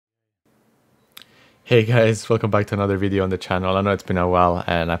Hey guys, welcome back to another video on the channel. I know it's been a while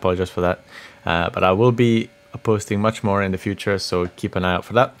and I apologize for that, but I will be posting much more in the future, so keep an eye out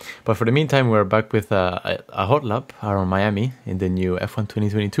for that. But for the meantime, we're back with a hot lap around Miami in the new F1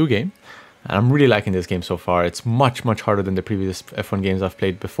 2022 game. And I'm really liking this game so far. It's much harder than the previous F1 games I've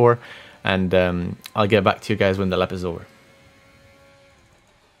played before, and I'll get back to you guys when the lap is over.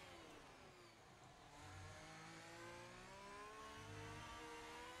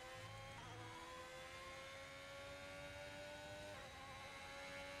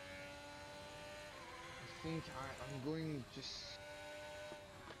 I think I'm going just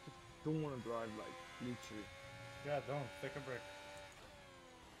don't want to drive like literally. Yeah, don't. Take a break.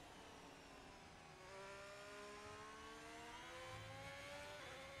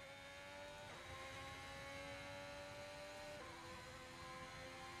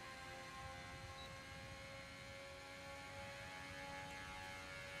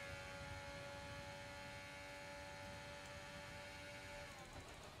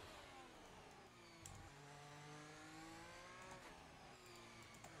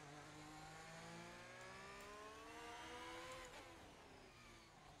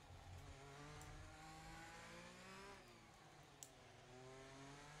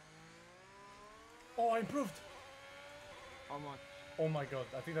 Oh, I improved! How much? Oh my god,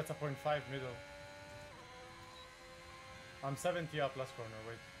 I think that's a 0.5 middle. I'm 70 up last corner,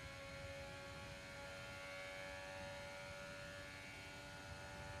 wait.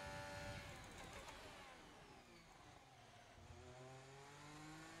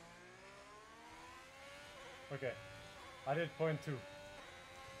 Okay, I did 0.2.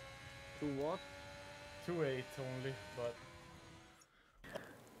 To what? 2.8 only, but...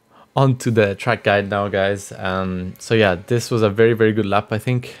 On to the track guide now, guys. So yeah, this was a very good lap, I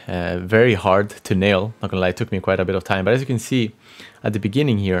think. Very hard to nail, not gonna lie, it took me quite a bit of time. But as you can see at the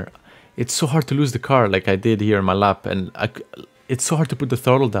beginning here, it's so hard to lose the car like I did here in my lap. And it's so hard to put the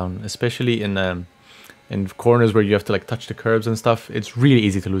throttle down, especially in corners where you have to like touch the curbs and stuff. It's really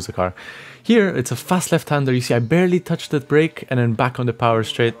easy to lose the car. Here, it's a fast left-hander. You see, I barely touched the brake and then back on the power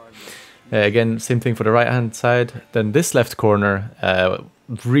straight. Again, same thing for the right-hand side. Then this left corner,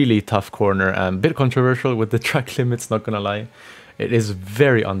 really tough corner, a bit controversial with the track limits, not gonna lie. It is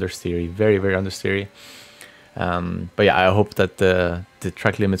very understeery, very understeery. But yeah, I hope that the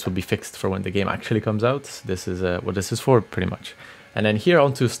track limits will be fixed for when the game actually comes out. This is what this is for, pretty much. And then here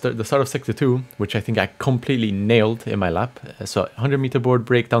onto the start of sector 2, which I think I completely nailed in my lap. So 100-meter board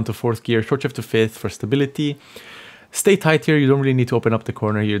brake down to 4th gear, short shift to 5th for stability. Stay tight here, you don't really need to open up the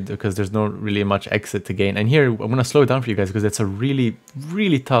corner here because there's no really much exit to gain. And here, I'm going to slow it down for you guys because it's a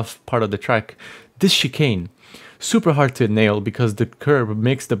really tough part of the track. This chicane, super hard to nail because the curb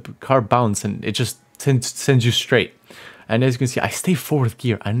makes the car bounce and it just sends you straight. And as you can see, I stay 4th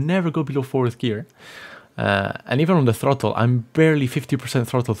gear. I never go below 4th gear. And even on the throttle, I'm barely 50%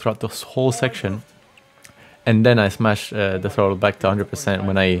 throttle throughout this whole section. And then I smash the throttle back to 100%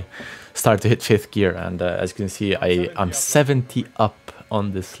 when I start to hit 5th gear. And as you can see, I'm 70 up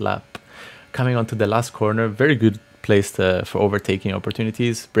on this lap. Coming onto the last corner, very good place for overtaking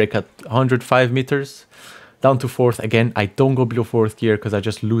opportunities. Brake at 105 meters, down to 4th. Again, I don't go below 4th gear because I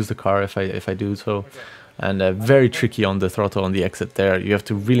just lose the car if I do so. Okay. And very tricky on the throttle on the exit there. You have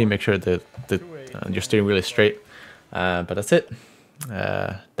to really make sure that your steering wheel is straight. But that's it.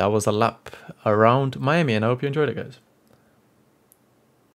 That was a lap around Miami, and I hope you enjoyed it, guys.